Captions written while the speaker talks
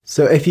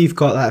So if you've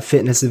got that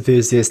fitness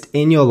enthusiast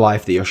in your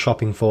life that you're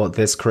shopping for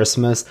this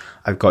Christmas,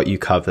 I've got you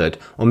covered.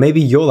 Or maybe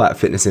you're that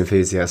fitness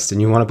enthusiast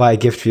and you want to buy a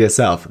gift for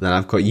yourself, then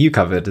I've got you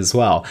covered as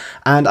well.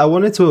 And I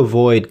wanted to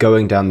avoid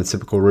going down the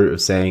typical route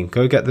of saying,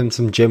 go get them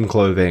some gym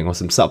clothing or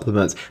some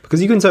supplements,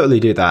 because you can totally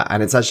do that.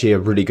 And it's actually a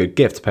really good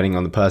gift depending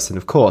on the person,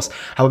 of course.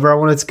 However, I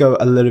wanted to go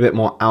a little bit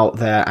more out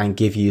there and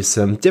give you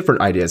some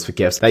different ideas for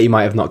gifts that you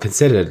might have not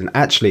considered. And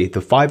actually,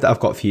 the 5 that I've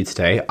got for you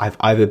today, I've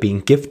either been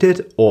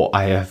gifted or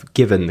I have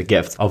given the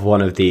gift of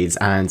one of these,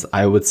 and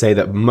I would say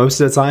that most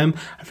of the time,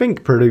 I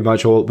think pretty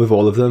much with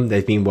all of them,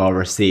 they've been well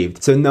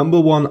received. So number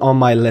 1 on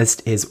my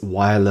list is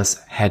wireless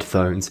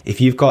headphones.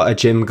 If you've got a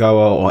gym goer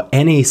or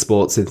any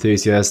sports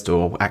enthusiast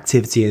or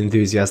activity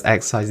enthusiast,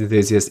 exercise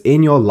enthusiast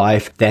in your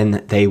life,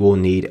 then they will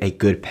need a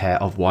good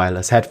pair of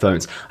wireless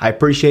headphones. I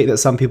appreciate that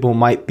some people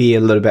might be a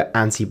little bit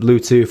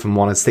anti-Bluetooth and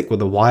want to stick with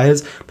the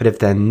wires, but if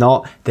they're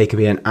not, they can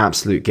be an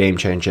absolute game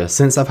changer.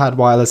 Since I've had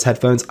wireless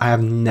headphones, I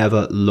have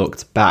never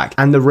looked back.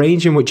 And the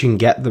range in which you can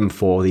get them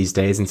for these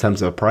days in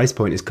terms of a price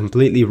point is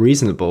completely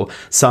reasonable.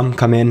 Some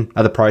come in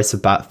at the price of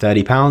about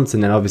 £30,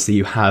 and then obviously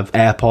you have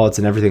AirPods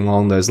and everything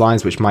along those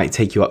lines, which might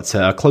take you up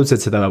to closer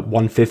to the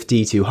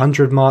 150 to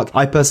 200 mark.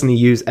 I personally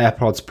use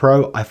AirPods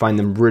Pro. I find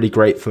them really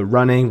great for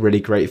running, really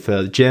great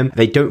for the gym.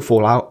 They don't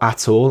fall out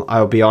at all.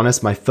 I'll be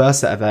honest, my first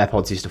set of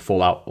AirPods used to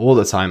fall out all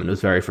the time and it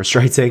was very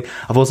frustrating.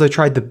 I've also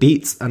tried the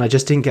Beats and I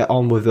just didn't get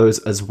on with those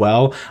as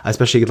well,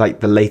 especially like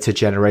the later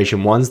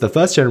generation ones. The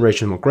first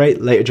generation were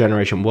great, later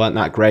generation weren't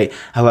that great.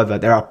 However,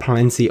 there are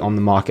plenty on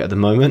the market at the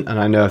moment, and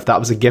I know if that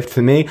was a gift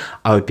for me,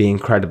 I would be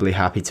incredibly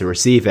happy to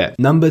receive it.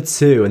 Number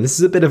 2, and this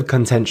is a bit of a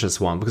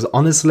contentious one, because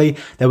honestly,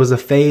 there was a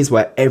phase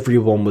where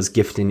everyone was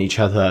gifting each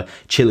other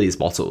Chili's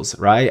bottles,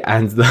 right?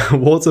 And the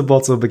water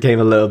bottle became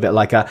a little bit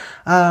like I've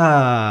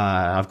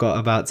got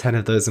about 10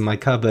 of those in my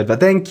cupboard, but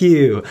thank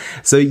you.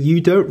 So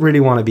you don't really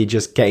want to be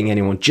just getting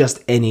anyone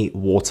just any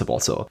water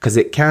bottle, because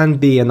it can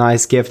be a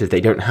nice gift if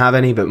they don't have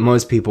any, but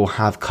most people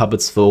have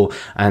cupboards full,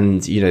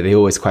 and they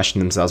always question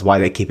themselves why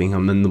they're keeping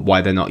them and why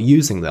they're not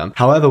using them.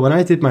 However, when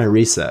I did my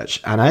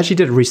research, and I actually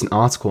did a recent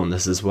article on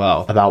this as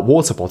well about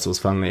water bottles,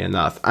 funnily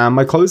enough, and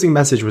my closing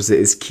message was that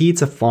it's key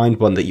to find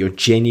one that you're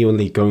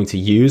genuinely going to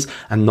use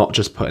and not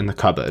just put in the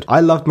cupboard.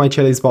 I loved my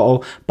Chili's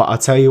bottle, but I'll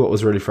tell you what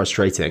was really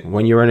frustrating.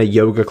 When you're in a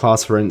yoga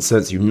class, for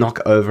instance, you knock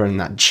it over and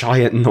that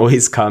giant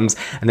noise comes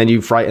and then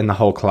you frighten the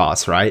whole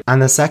class, right?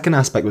 And the second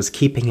aspect was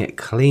keeping it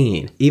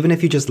clean. Even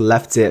if you just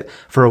left it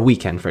for a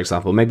weekend, for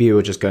example, maybe you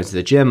were just going to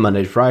the gym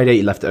Monday to Friday,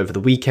 you left it over the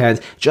weekend,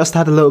 just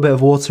had a little bit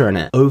of water in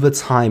it. Over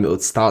time, it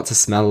would start to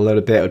smell a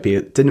little bit.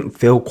 It didn't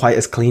feel quite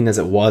as clean as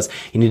it was.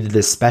 You needed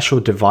this special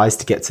device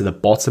to get to the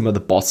bottom of the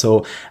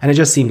bottle, and it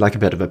just seemed like a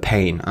bit of a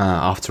pain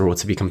after all,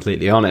 to be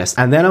completely honest.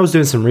 And then I was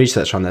doing some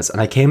research on this, and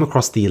I came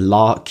across the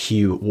La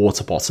Q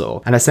water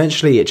bottle, and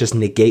essentially it just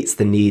negates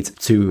the need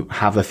to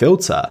have a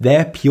filter.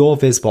 Their Pure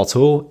Viz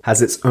bottle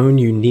has its own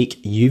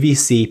unique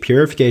UVC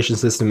purification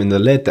system in the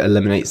lid that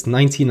eliminates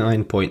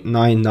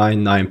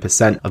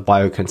 99.999% of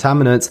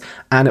biocontaminants,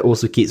 and it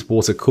also keeps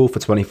water cool for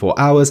 24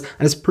 hours,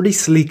 and it's pretty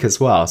sleek as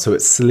well. So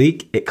it's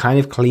sleek, it kind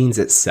of cleans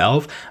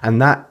itself,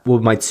 and that were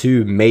my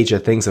 2 major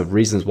things of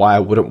reasons why I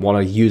wouldn't want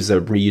to use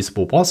a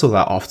reusable bottle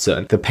that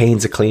often. The pain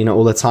to clean it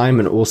all the time,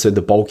 and also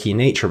the bulky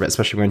nature of it,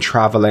 especially when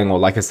traveling or,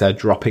 like I said,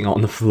 dropping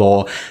on the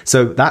floor.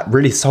 So that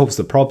really solves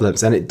the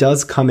problems, and it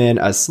does come in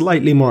a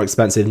slightly more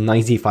expensive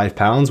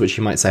 £95, which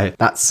you might say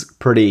that's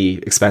pretty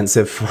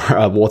expensive for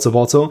a water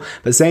bottle.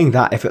 But saying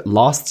that, if it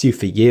lasts you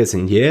for years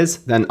and years,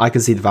 then I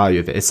can see the value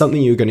of it. It's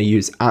something you're going to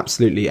use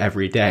absolutely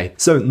every day.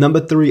 So number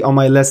 3 on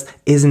my list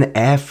is an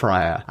air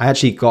fryer. I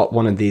actually got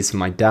one of these for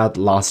my dad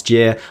last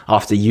year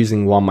after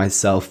using one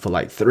myself for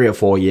like 3 or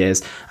 4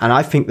 years, and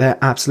I think they're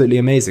absolutely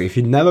amazing. If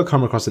you've never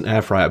come across an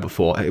air fryer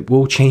before, it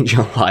will change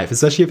your life,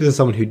 especially if you're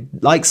someone who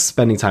likes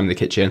spending time in the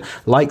kitchen,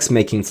 likes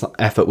making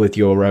effort with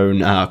your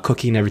own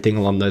cooking and everything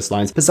along those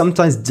lines, but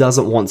sometimes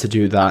doesn't want to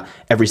do that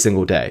every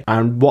single day.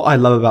 And what I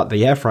love about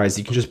the air fryer is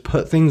you can just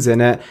put things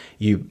in it,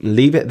 you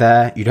leave it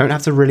there, you don't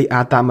have to really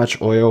add that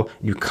much oil,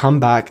 you come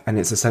back and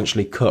it's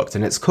essentially cooked,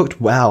 and it's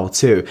cooked well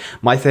too.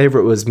 My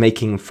favorite was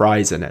making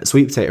fries in it,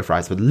 sweet potato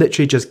fries. I would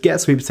literally just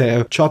get sweet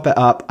potato, chop it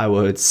up, I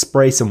would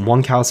spray some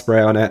 1-cal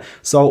spray on it,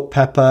 salt,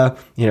 pepper,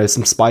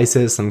 some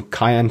spices, some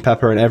cayenne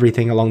pepper and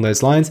everything along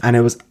those lines, and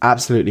it was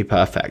absolutely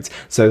perfect.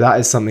 So that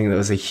is something that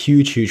was a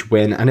huge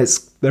win, and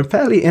they're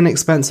fairly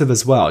inexpensive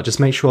as well. Just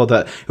make sure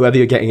that whoever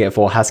you're getting it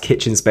for has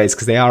kitchen space,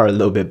 because they are a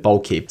little bit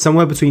bulky.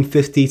 Somewhere between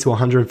 £50 to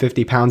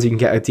 £150 you can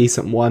get a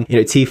decent one.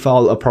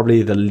 Tefal are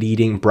probably the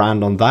leading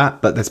brand on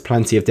that, but there's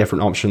plenty of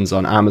different options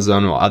on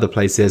Amazon or other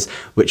places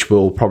which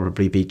will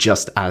probably be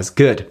just as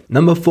good.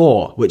 Number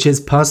 4, which is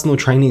personal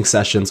training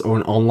sessions or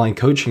an online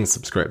coaching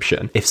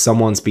subscription. If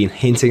someone's been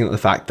hinting at the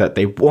fact that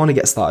they want to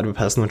get started with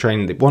personal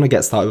training, they want to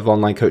get started with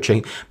online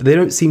coaching, but they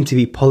don't seem to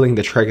be pulling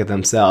the trigger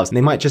themselves, and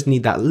they might just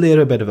need that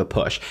little bit of a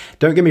push.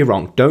 Don't get me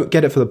wrong, don't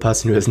get it for the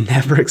person who has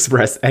never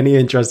expressed any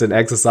interest in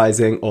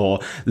exercising or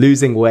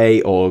losing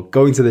weight or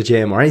going to the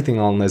gym or anything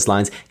along those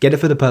lines. Get it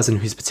for the person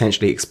who's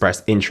potentially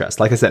expressed interest.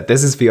 Like I said,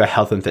 this is for your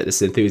health and fitness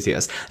fitness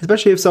enthusiast,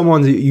 especially if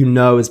someone you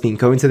know has been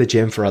going to the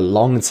gym for a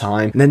long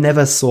time and they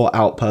never sought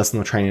out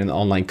personal training and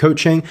online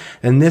coaching,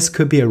 then this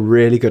could be a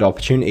really good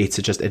opportunity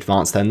to just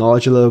advance their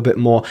knowledge a little bit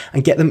more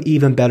and get them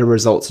even better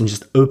results and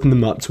just open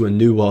them up to a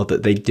new world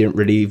that they didn't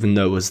really even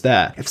know was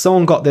there. If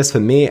someone got this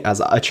for me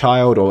as a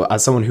child or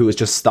as someone who was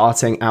just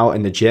starting out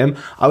in the gym,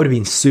 I would have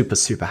been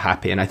super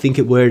happy, and I think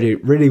it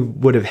really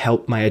would have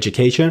helped my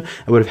education.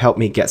 It would have helped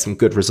me get some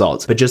good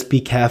results. But just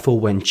be careful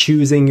when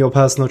choosing your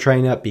personal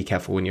trainer, be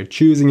careful when you're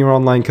choosing your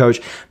online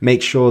coach.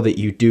 Make sure that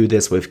you do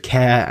this with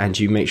care and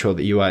you make sure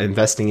that you are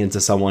investing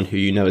into someone who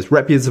you know is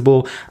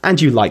reputable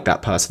and you like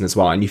that person as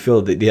well, and you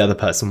feel that the other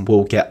person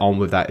will get on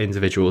with that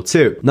individual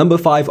too. Number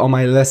 5 on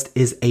my list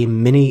is a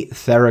mini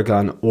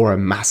Theragun or a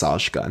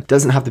massage gun.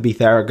 Doesn't have to be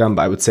Theragun,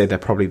 but I would say they're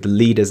probably the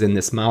leaders in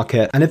this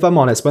market. And if I'm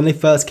honest, when they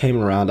first came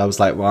around, I was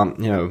like, well,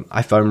 you know,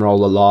 I foam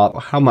roll a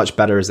lot. How much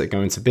better is it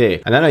going to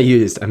be? And then I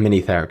used a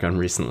mini Theragun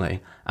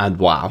recently. And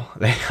wow,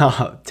 they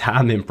are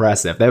damn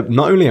impressive. They're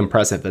not only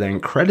impressive, but they're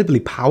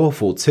incredibly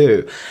powerful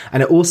too.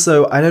 And it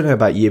also, I don't know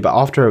about you, but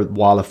after a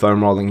while of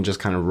foam rolling and just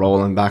kind of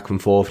rolling back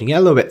and forth, you get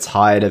a little bit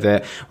tired of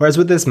it. Whereas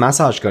with this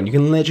massage gun, you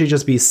can literally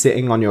just be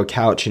sitting on your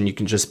couch and you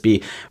can just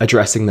be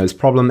addressing those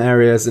problem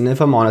areas. And if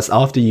I'm honest,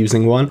 after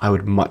using one, I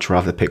would much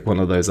rather pick one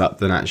of those up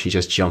than actually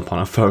just jump on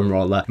a foam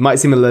roller. It might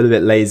seem a little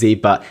bit lazy,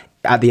 but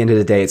at the end of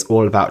the day, it's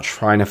all about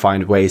trying to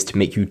find ways to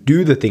make you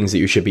do the things that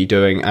you should be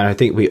doing. And I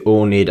think we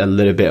all need a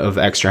little bit of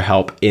extra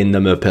help in the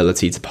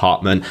mobility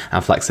department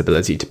and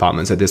flexibility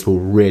department. So this will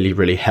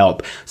really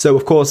help. So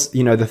of course,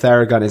 you know, the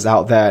Theragun is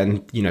out there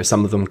and, you know,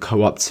 some of them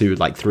go up to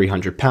like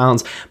 300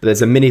 pounds, but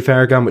there's a mini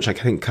Theragun, which I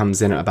think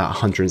comes in at about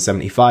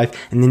 175.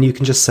 And then you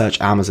can just search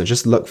Amazon,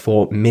 just look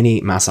for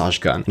mini massage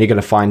gun. And you're going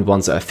to find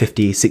ones that are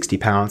 50, 60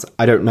 pounds.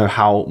 I don't know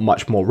how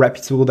much more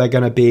reputable they're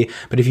going to be,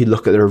 but if you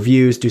look at the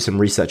reviews, do some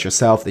research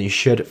yourself, then you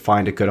should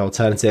find a good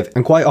alternative.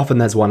 And quite often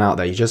there's one out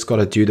there. You just got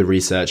to do the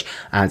research,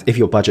 and if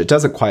your budget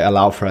doesn't quite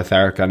allow for a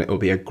Theragun, it will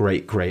be a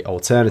great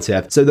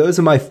alternative. So those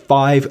are my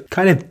 5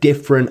 kind of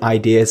different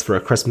ideas for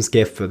a Christmas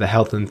gift for the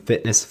health and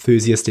fitness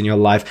enthusiast in your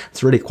life.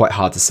 It's really quite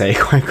hard to say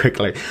quite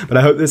quickly, but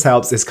I hope this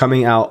helps. It's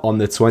coming out on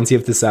the 20th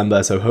of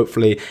December, so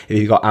hopefully if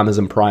you've got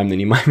Amazon Prime, then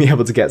you might be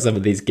able to get some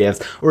of these gifts,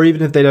 or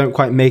even if they don't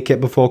quite make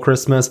it before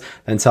Christmas,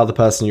 then tell the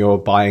person you're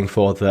buying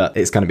for that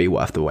it's going to be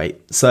worth the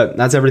wait. So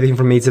that's everything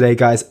from me today,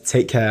 guys.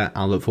 Take care.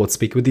 I'll look forward to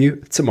speaking with you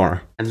tomorrow.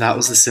 And that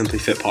was the Simply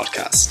Fit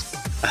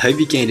podcast. I hope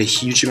you gained a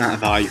huge amount of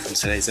value from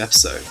today's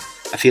episode.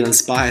 I feel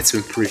inspired to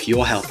improve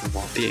your health and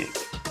well-being.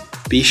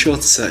 Be sure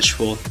to search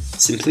for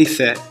Simply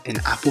Fit in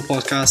Apple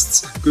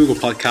Podcasts, Google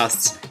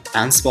Podcasts,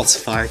 and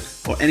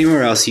Spotify, or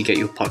anywhere else you get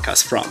your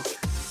podcast from.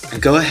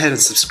 And go ahead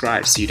and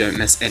subscribe so you don't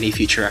miss any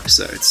future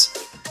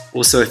episodes.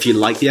 Also, if you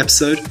like the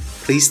episode,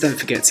 please don't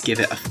forget to give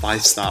it a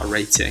 5-star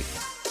rating.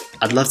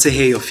 I'd love to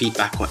hear your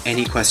feedback or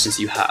any questions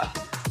you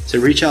have. So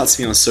reach out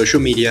to me on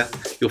social media.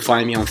 You'll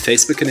find me on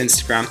Facebook and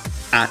Instagram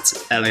at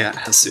Elliot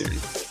Hassoun.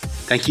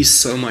 Thank you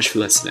so much for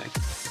listening,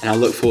 and I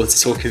look forward to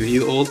talking with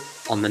you all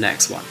on the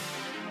next one.